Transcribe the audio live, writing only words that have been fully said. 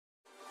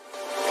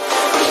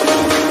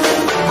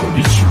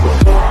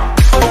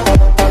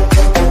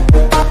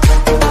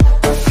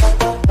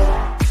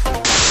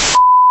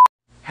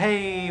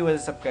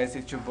up guys,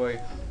 it's your boy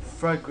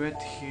Freg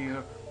Rat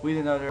here with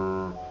another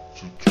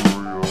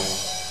tutorial,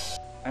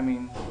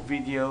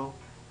 video,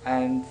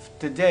 and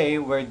today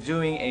we're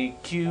doing a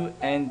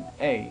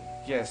Q&A.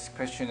 Yes,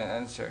 question and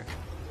answer.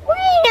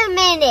 Wait a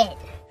minute!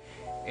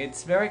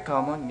 It's very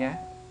common, yeah.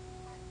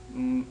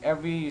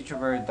 Every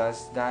YouTuber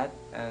does that,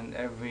 and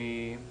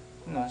every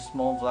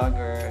small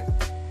vlogger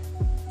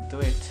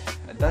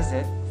does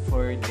it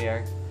for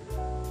their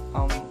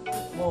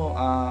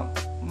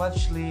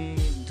muchly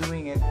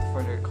doing it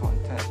for their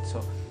content.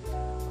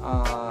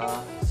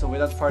 So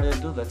without further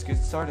ado, let's get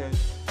started.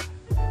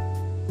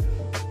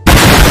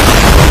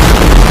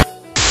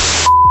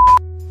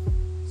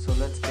 So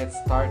let's get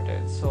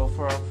started. So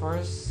for our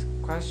first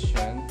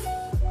question,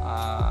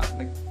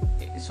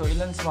 so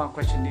ilan sa mga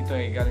question dito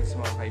ay galing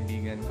sa mga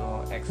kaibigan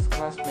ko,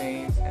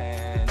 ex-classmates,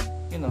 and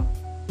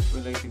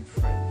related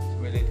friends,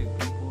 related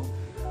people.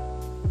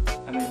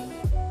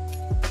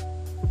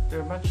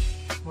 They're much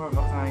more of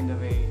a kind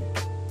of a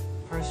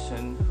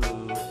person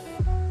who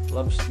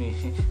loves me.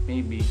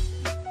 Maybe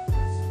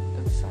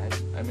that's sad.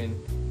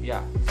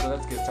 Yeah. So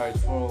let's get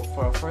started. For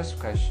our first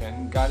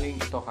question,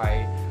 galing ito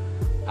kay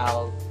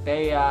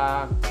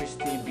Althea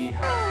Christy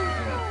Biha.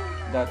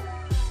 That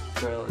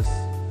girl is,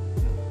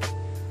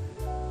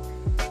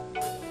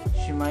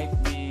 she might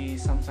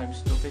be sometimes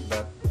stupid,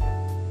 but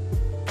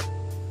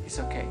it's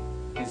okay.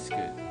 It's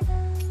good.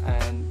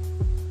 And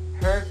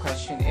her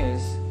question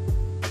is,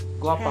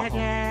 guwapa ko.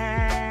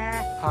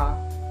 Ha?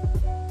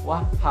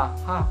 Wah ha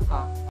ha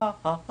ha ha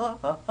ha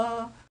ha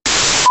ha.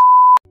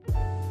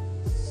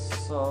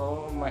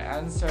 So my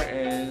answer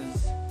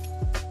is,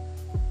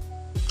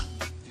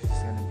 this is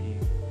gonna be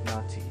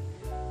naughty.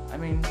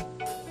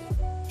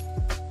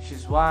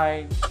 She's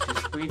white,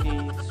 she's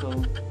pretty, so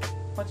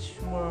much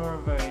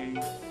more of a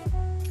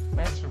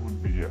answer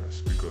would be yes,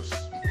 because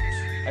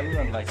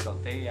everyone likes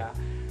Althea.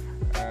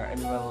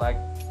 Everyone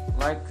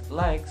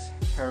likes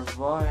her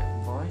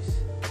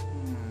voice.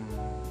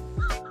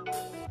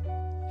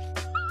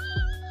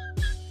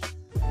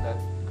 That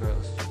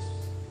girl's just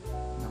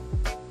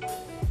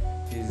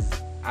she's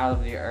out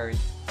of the earth.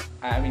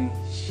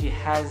 She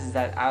has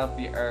that out of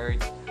the earth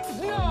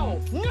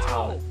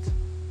talent.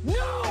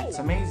 No!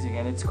 It's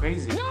amazing and it's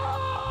crazy.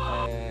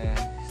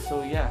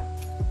 So yeah,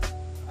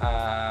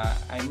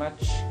 I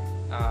much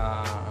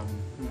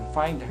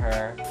find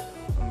her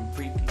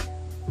pretty.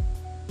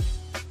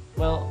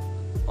 Well,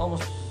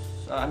 almost.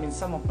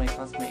 Some of my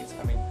classmates.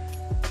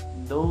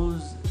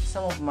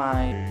 Some of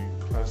my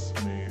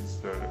classmates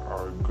that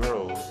are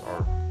girls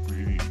are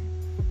pretty,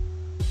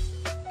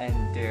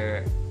 and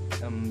their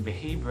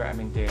behavior.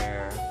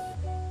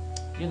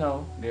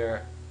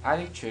 Their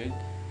attitude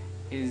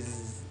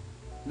is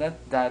not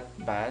that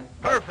bad.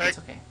 Perfect. It's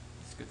okay.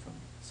 It's good for me.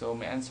 So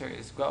my answer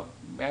is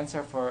my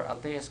answer for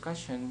Althea's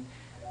question,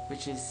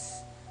 which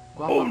is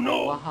guapa,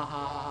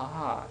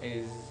 wahahaha,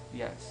 is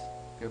yes.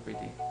 You're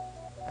pretty.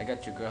 I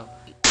got you, girl.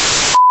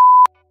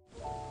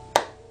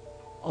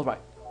 All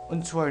right.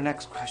 On to our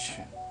next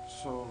question.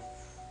 So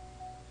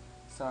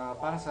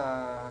para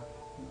sa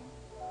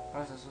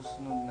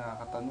susunod na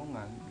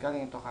katanungan,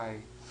 galing ito kay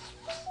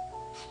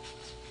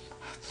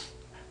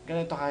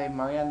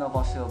Mariana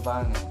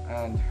Silvano,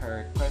 and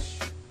her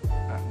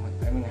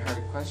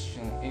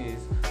question is,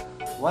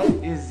 what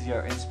is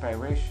your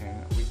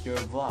inspiration with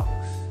your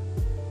vlogs?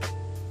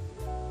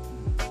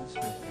 What's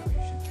my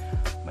inspiration?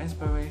 My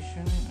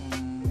inspiration,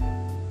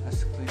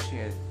 as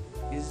cliche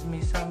is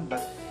may some,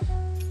 but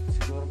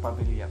siguro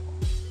pamilya ko.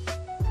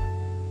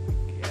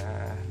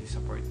 Yeah, they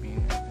support me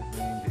and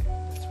everything.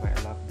 That's why I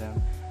love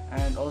them.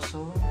 And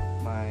also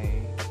my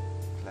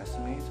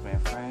classmates, my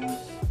friends,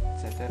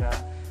 etc.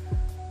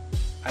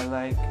 I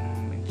like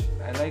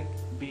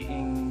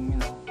being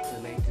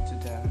related to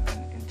them and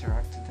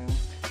interact with them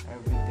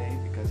every day,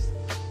 because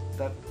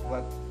that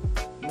what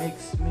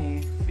makes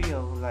me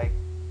feel like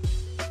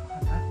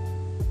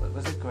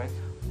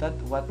that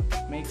what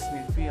makes me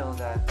feel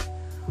that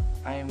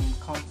I'm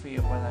comfy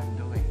of what I'm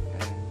doing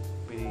and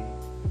really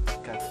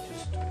got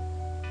used to it.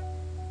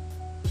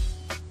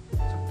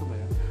 Sakto ba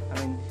yun?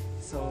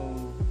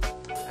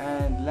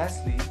 And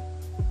lastly,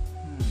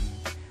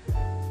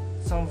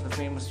 some of the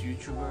famous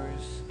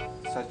YouTubers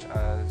such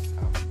as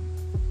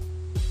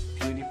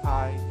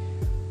PewDiePie,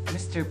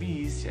 Mr.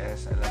 Beast,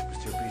 yes, I like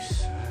Mr.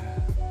 Beast,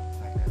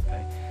 like that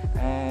guy,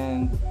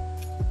 and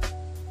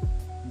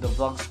the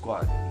Vlog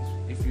Squad.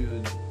 If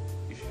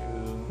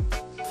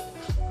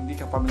hindi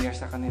ka familiar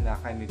sa kanila,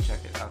 kindly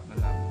check it out na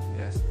lang.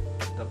 Yes,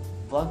 the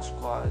Vlog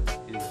Squad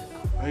is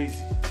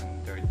crazy and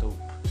they're dope.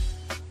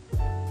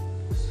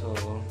 So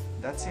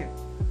that's it.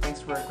 Thanks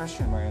for your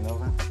question,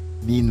 Marianova.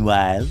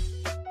 Meanwhile,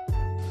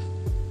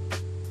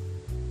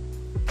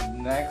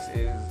 next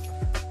is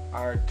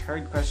our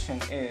third question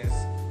is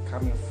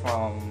coming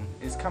from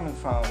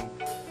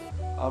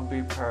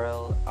Aubrey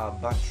Pearl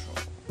Bantro.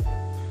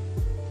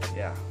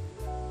 Yeah,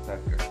 that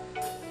girl.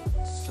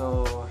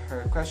 So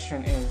her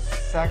question is,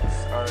 sex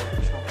or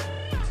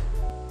chocolate?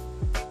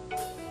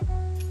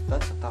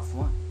 That's a tough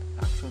one,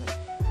 actually.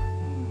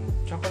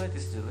 Chocolate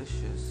is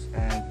delicious,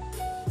 and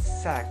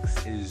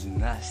sex is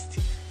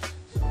nasty.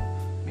 So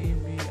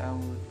maybe I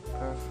would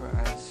prefer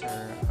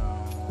answer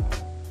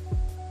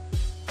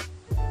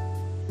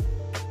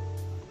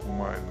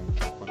kumain ng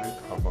chocolate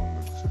habang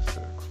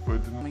nagsisex.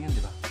 Pwede ano naman. yun, di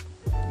ba?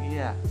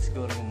 Yeah,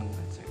 siguro yun ang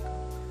answer ko.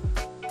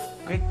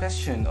 Great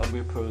question. I'll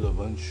be proud of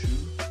you.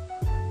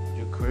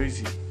 You're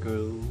crazy,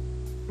 girl.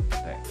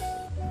 Thanks.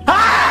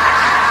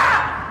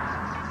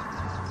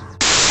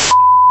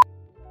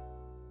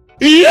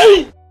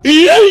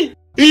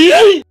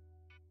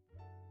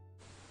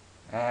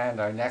 And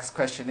our next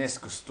question is,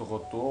 gusto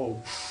ko to.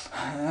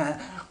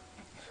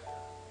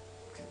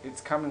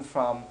 It's coming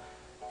from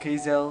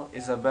Kazel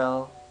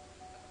Isabel.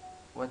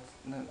 What?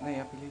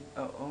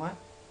 Apelido? What?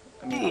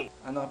 I mean,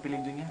 ano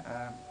apelido niya?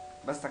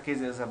 Basta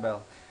Kazel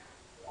Isabel.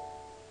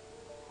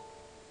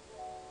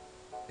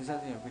 Is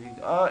that the apelido?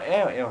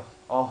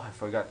 Oh, I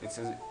forgot. It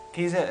says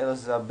Kazel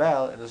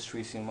Isabel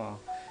Illustrissimo.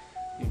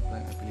 Yung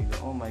pala yung apelido.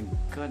 Oh my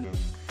god.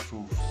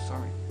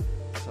 Sorry.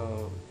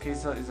 So,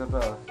 Kazel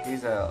Isabel.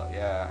 Kazel,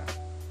 yeah.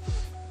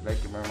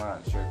 Thank you very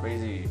much. You're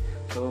crazy.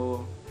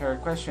 So, her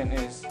question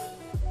is,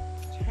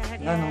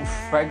 nanong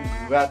Freg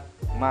Rat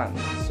man?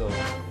 So,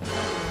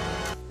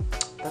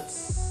 that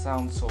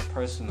sounds so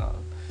personal.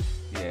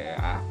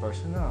 Yeah,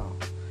 personal.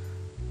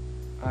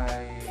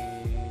 I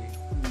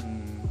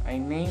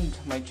named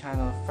my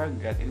channel Freg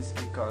Rat. It is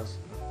because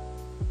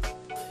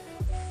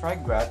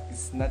Freg Rat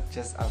is not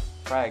just a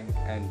frag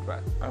and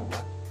rat.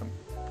 What?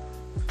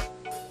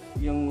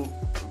 Yung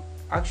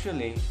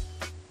actually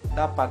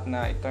dapat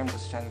na i-term ko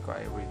sa channel ko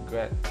ay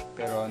regret,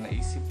 pero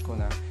naisip ko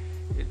na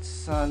it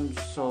sounds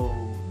so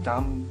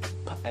dumb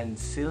and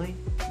silly,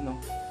 you know?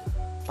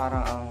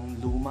 Parang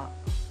ang luma,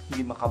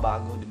 hindi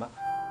makabago, di ba?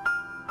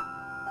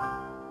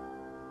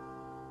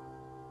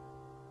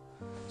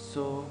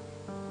 So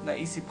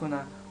naisip ko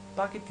na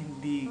bakit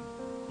hindi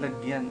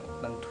lagyan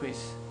ng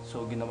twist.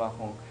 So ginawa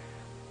kong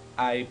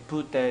I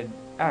putted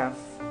F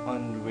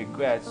on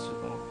regret.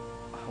 So,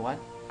 what?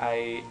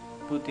 I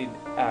putted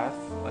F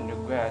on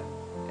regret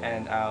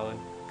and I'll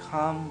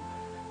come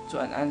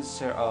to an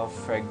answer of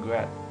Freg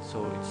Rat.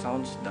 So it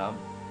sounds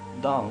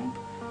dumb,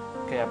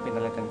 kaya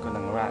pinalitan ko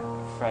ng rat,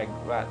 Freg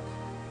Rat.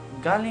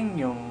 Galing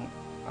yung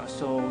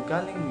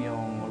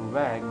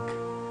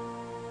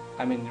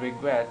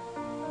regret.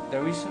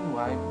 The reason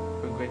why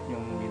regret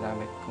yung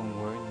ginamit kong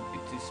word,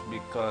 it is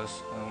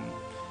because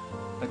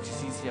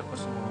nagsisisi ako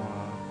sa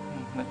mga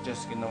not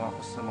just ginawa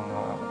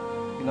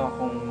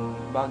kong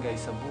bagay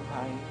sa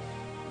buhay.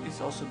 It is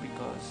also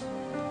because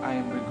I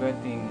am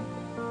regretting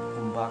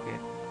kung bakit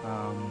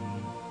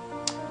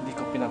hindi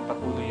ko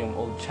pinagpatuloy yung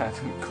old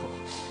channel ko.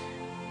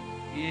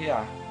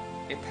 Yeah,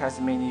 it has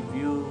many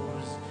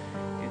views,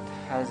 it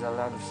has a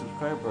lot of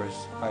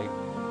subscribers. Like,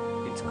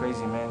 it's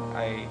crazy, man.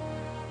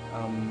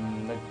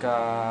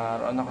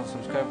 Nagkaroon ako ng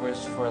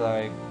subscribers for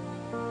like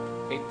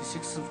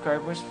 86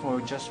 subscribers for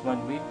just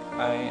 1 week.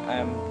 I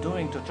am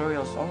doing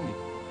tutorials only.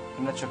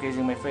 I'm not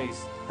showcasing my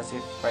face as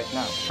if right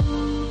now.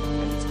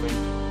 And it's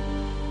crazy.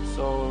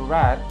 So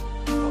rat,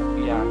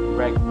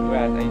 Freg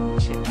Rat.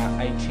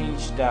 I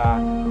changed the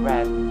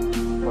rat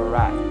for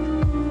rat.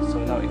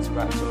 So now it's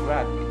rat. So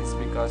rat, it is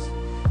because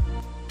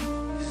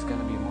this is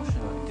gonna be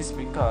emotional. It is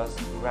because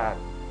rat,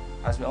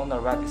 as we all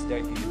know, rat is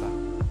dirty, diba?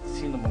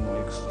 Sino mong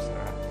may gusto sa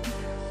rat?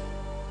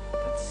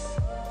 That's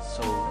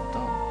so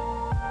dumb.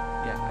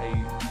 Yeah, I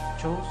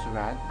chose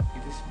rat.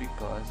 It is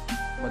because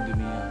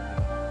madumi yun,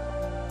 diba?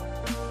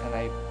 And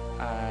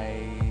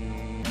I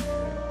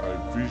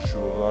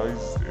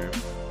visualized it.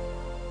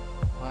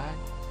 What?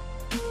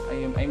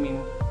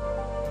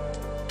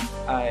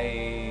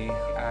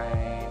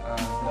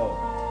 No.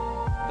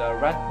 The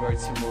rat word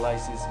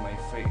symbolizes my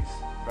face.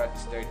 Rat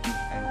is dirty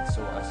and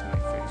so as my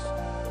face.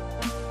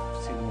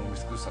 Sino mong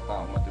gusto sa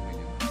tao madumi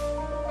yun?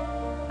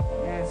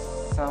 Yes,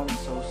 sounds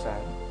so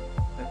sad.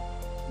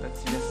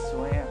 That's just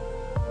who I am.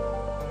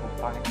 Kung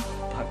pangit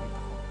ako.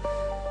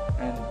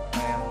 And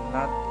I am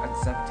not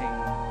accepting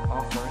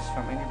offers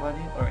from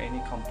anybody or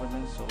any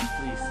compliments. So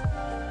please,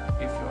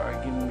 if you are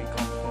giving me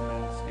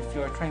compliments, if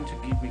you are trying to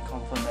give me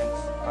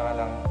compliments para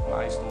lang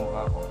maayos na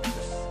mukha ko,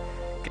 just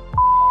get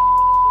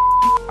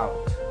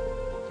out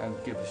and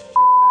give a shit,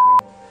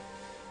 man.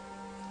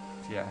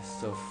 Yeah,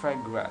 so Freg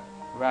Rat.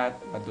 Rat,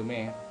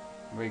 madumi.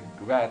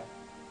 Regret.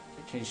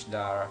 Change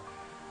the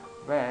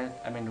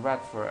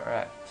rat for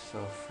rat.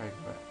 So Freg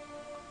Rat.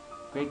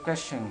 Great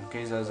question,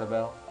 Kazel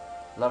Isabel.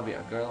 Love you,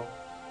 girl.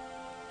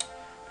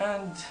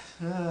 And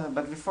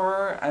but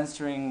before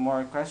answering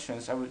more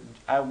questions,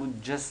 I would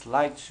just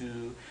like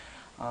to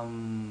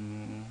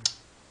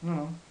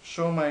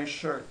show my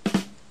shirt,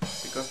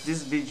 because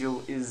this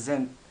video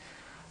isn't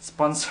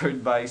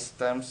sponsored by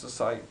STEM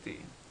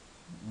Society.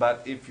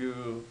 But if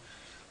you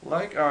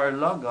like our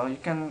logo, we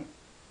can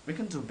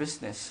do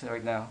business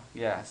right now.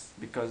 Yes,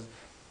 because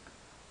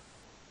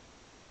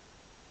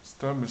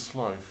STEM is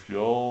life,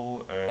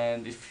 y'all.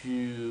 and if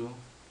you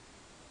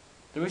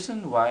the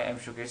reason why I'm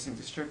showcasing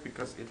this shirt,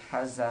 because it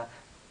has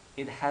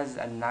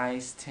a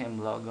nice team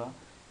logo.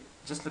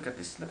 Just look at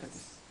this.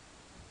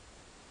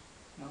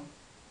 No,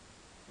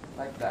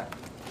 like that.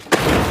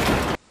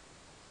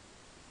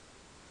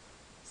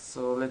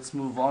 So let's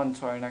move on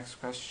to our next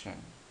question.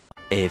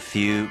 A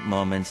few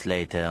moments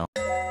later.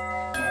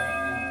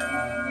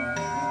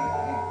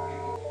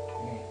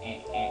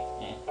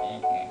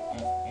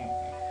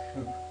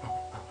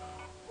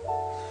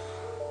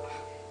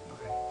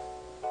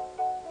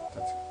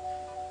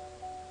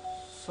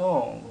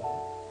 So,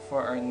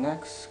 for our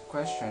next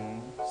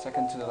question,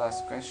 second to the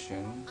last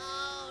question,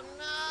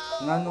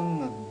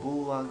 nganong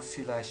nagbuwag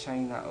sila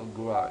China o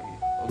Gray?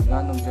 O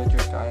nganong judger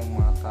kaayong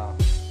mga tao?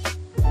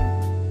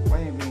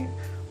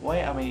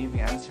 Why am I even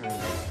answering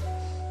this?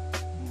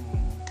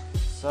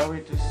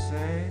 Sorry to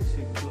say,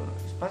 siguro,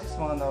 pati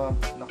sa mga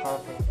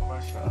nakapag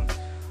question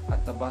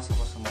at nabasa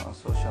ko sa mga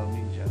social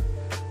media,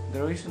 the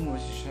reason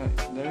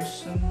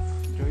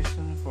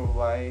for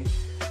why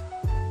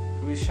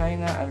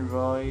China and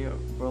Roy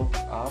broke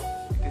up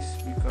is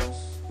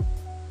because,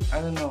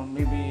 I don't know,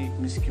 maybe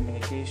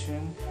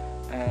miscommunication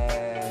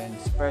and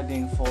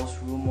spreading false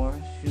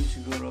rumors. Yun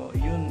siguro,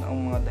 yun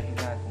ang mga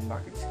dahilan kung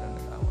bakit sila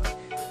nag-away.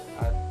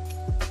 At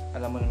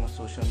alam mo naman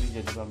social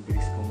media, di ba,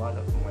 bilis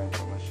kumalat ng mga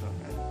informasyon.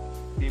 And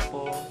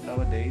people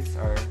nowadays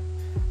are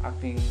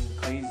acting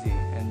crazy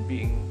and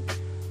being,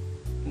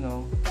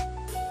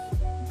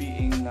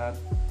 being not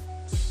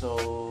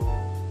so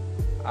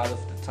out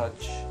of the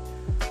touch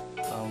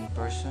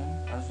person.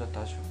 Out of the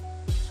touch.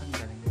 Saan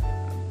galing yun?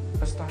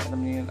 Basta,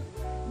 alam niyo yun.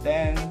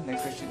 Then,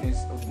 next question is,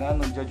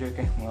 nganong judger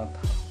kayong mga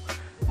tao?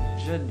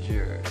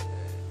 Judger.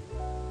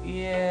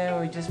 Yeah,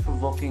 we're just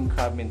provoking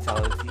crab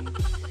mentality.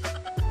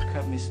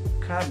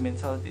 Crab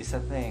mentality is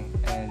a thing.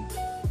 And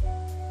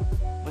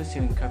what's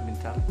even crab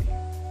mentality?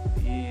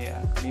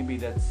 Yeah, maybe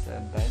that's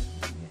bad.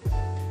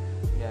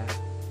 Yeah.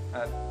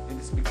 It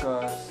is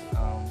because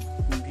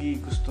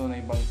hindi gusto ng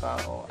ibang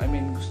tao.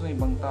 Gusto ng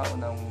ibang tao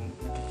nang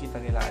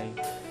nakikita nila ay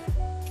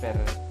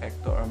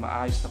perfecto or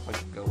maayos na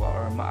paggawa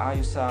or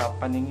maayos sa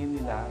paningin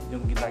nila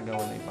yung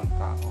ginagawa ng ibang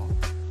tao.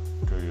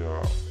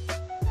 Kaya,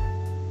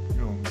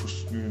 yung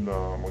gusto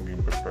nila maging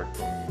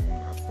perfecto ng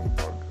lahat ng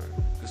bagay.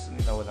 Gusto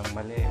nila walang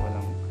mali,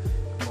 walang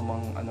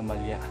anumang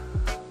anomalya.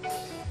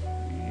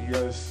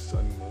 Yes,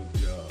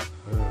 anomalya.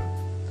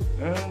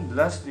 And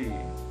lastly,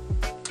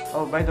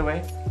 oh, by the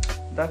way,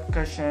 that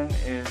question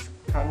is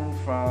coming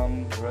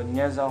from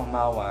Ronyeza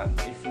Humawan.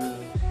 If you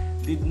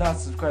did not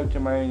subscribe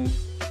to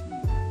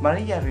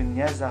Maria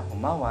Ronyeza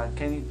Humawan,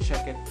 can you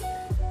check it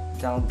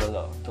down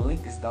below? The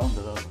link is down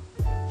below.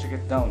 Check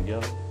it down, yo.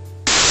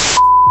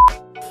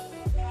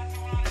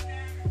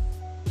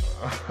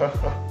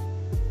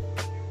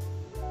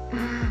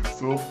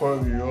 So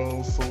funny,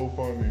 y'all, so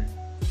funny.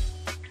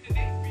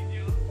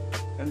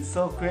 And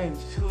so cringe.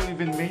 Who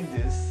even made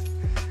this?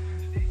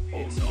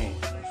 It's me.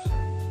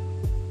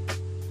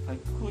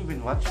 Like, who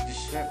even watched this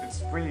shit?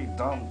 It's pretty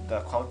dumb.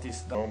 The quality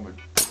is dumb.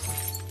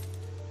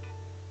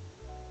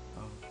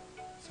 Oh,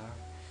 sorry.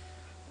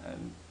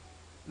 And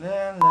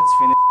then let's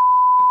finish this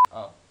shit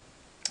up.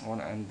 I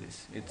wanna end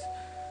this.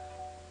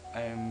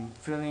 I'm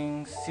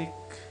feeling sick.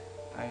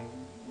 I'm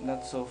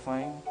not so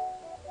fine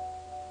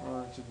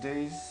for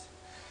today's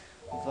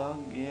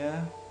vlog.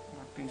 Yeah,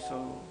 acting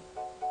so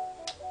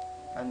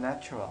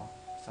unnatural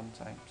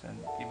sometimes,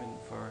 and even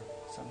for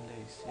some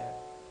days. Yeah.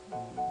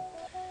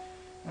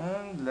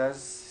 And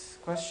last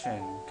question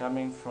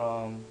coming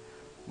from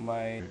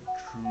my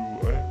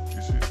True,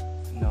 is it?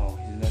 no,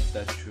 he's not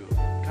that true.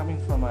 Coming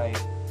from my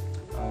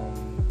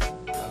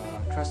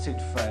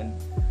trusted friend,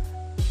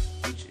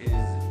 which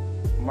is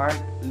Mark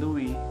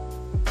Louis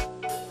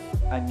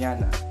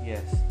Anyana.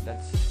 Yes,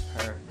 that's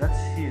her. That's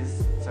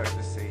his. Sorry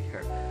to say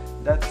her.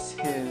 That's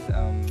his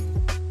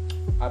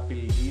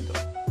apelyido,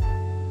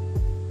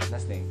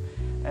 last name.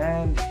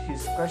 And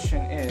his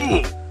question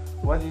is,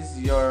 what is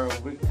your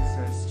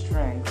weaknesses,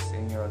 strengths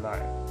in your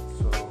life?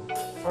 So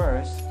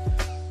first,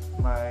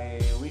 my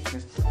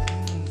weakness.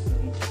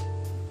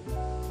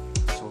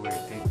 So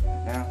irritated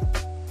now.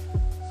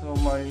 So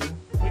my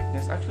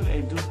weakness, actually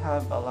I do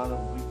have a lot of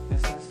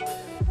weaknesses,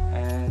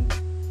 and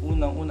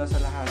unang-una sa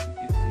lahat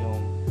is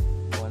yung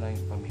wala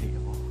yung pamilya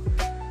ko.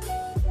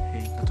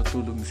 Hey,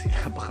 natutulog na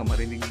sila, baka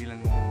marinig nilang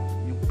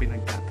yung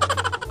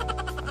pinagtatanong.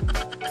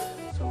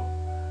 So,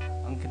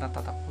 ang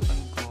kinatatakutan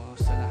ko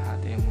sa lahat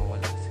ay yung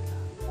mawala sila.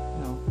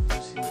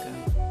 Losing them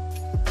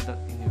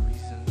without any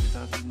reason,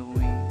 without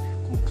knowing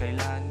kung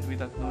kailan,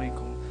 without knowing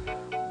kung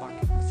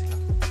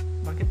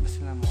bakit ba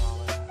sila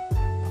mawawala.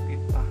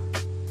 Bakit ba?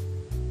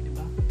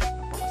 Diba?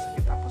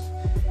 Napakasakit. Tapos,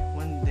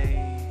 one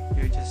day,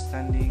 you're just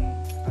standing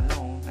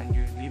alone and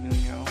you're living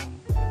on your own,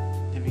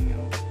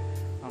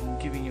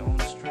 giving your own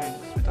strength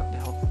without the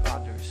help of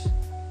others.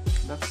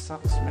 That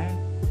sucks, man.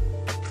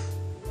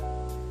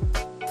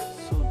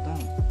 So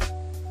dumb.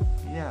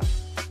 Yeah.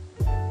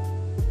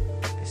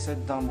 I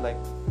said dumb like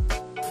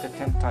the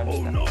 10th times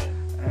now. No.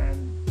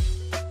 And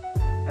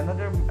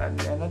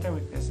another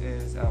weakness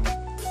is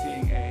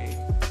seeing a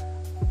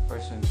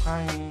person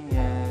crying.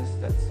 Yes,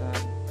 that's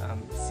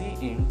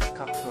seeing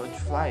cockroach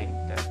flying.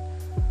 That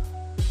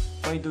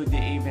why do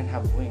they even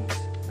have wings?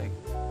 Like,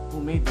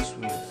 who made those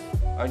wings?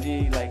 Are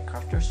they like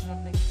crafters or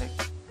something? Like,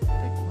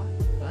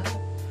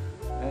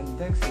 And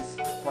next is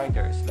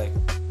spiders, like,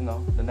 you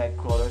know, the night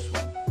crawlers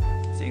one.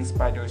 Seeing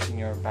spiders in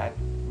your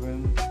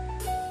bathroom.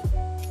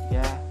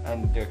 Yeah,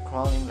 and they're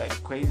crawling like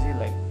crazy,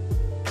 like,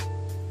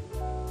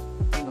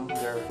 you know,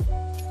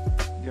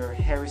 their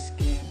hairy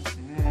skin.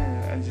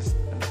 Yeah, and just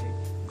like,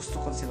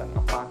 gusto ko silang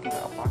apakin,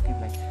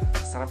 like,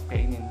 sarap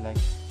kainin, like,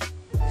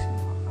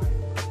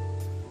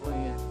 oh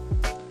yeah.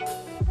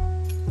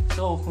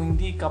 So, kung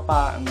hindi ka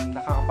pa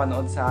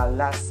nakakapanood sa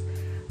last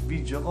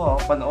video ko,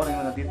 panoorin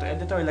mo na dito.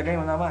 Editor, ilagay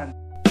mo naman.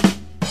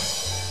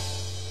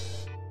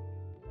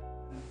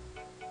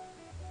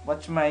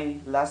 Watch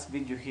my last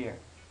video here.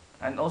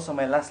 And also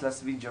my last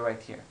video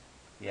right here.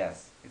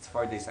 Yes, it's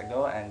 4 days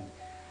ago and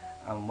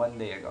 1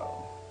 day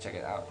ago. Check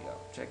it out, yo.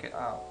 Check it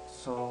out.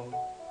 So,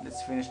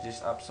 let's finish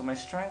this up. So, my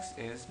strengths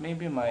is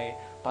maybe my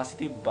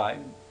positive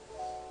vibe.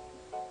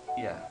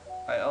 Yeah.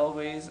 I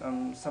always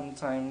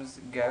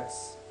sometimes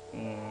gets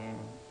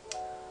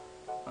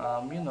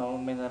you know,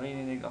 may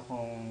narinig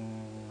akong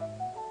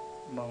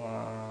mga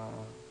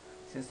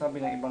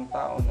sinasabi ng ibang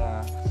tao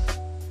na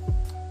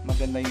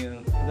maganda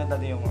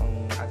na yung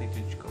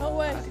attitude ko.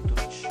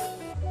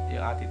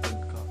 Yung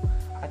attitude ko.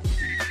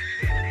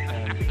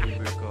 And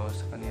behavior ko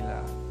sa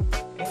kanila.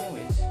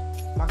 Anyways,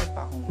 bakit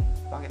pa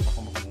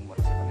ako magmumura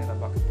sa kanila?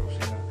 Bakit pa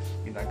sila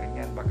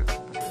ginaganyan? Bakit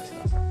pa sila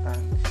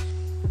sinasaktan?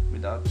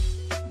 Without,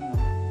 you know,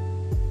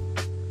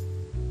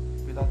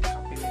 without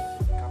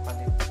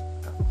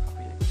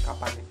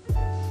kapalit.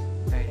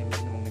 Dahil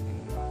hindi naman ganyan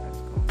yung mga friends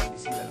ko. Hindi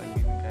sila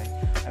nagbibigay.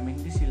 I mean,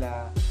 hindi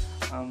sila,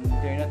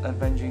 they're not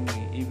avenging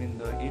me,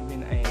 even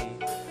I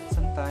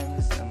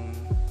sometimes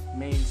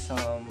made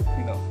some,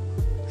 you know,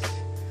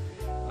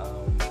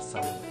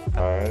 some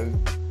bad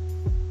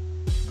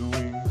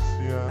doings,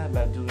 yeah.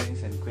 Bad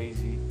doings and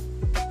crazy,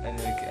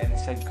 and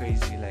said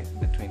crazy like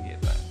the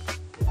 20th time.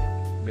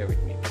 Bear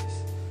with me, please.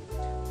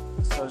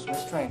 So it's my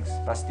strengths: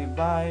 positive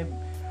vibe,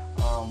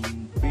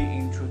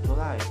 being true to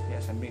life.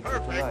 Yes, I'm being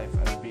true to life.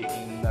 I'm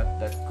being not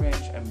that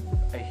cringe.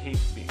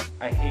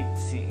 I hate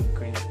seeing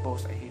cringe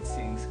posts. I hate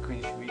seeing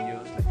cringe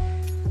videos.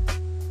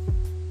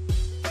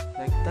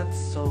 Like that's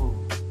so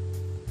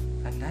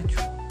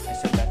unnatural. I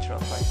said natural,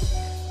 right?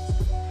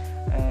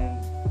 And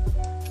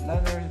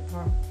another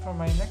for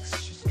my next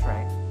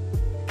strength,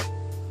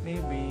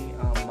 maybe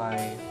my,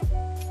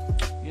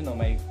 you know,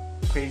 my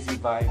crazy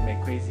vibe, my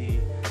crazy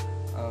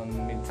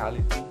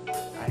mentality.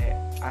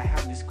 I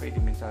have this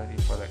crazy mentality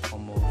for like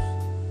almost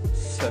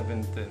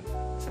 17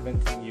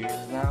 years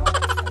now,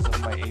 as of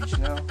my age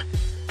now,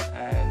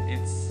 and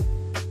it's,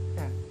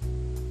 yeah.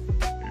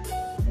 It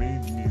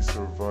made me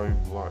survive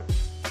life.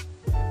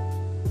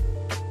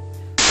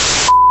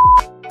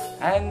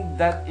 And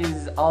that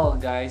is all,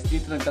 guys.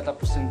 Dito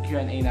nagtatapos yung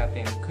Q&A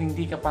natin. Kung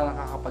hindi ka pa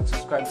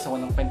nakakapag-subscribe sa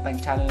Walang Kwentang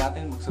channel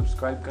natin,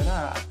 mag-subscribe ka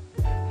na.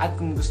 At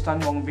kung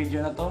gustuhan mo ang video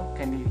na to,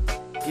 can you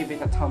give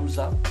it a thumbs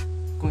up?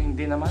 Kung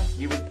hindi naman,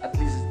 give it at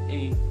least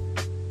a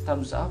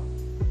thumbs up.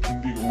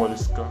 Hindi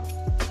umalis ka,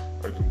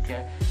 I don't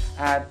care.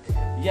 At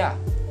yeah,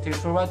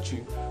 thanks for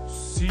watching.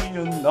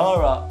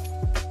 Sayonara.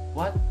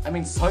 What? I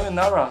mean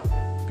sayonara.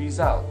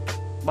 Peace out.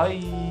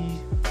 Bye.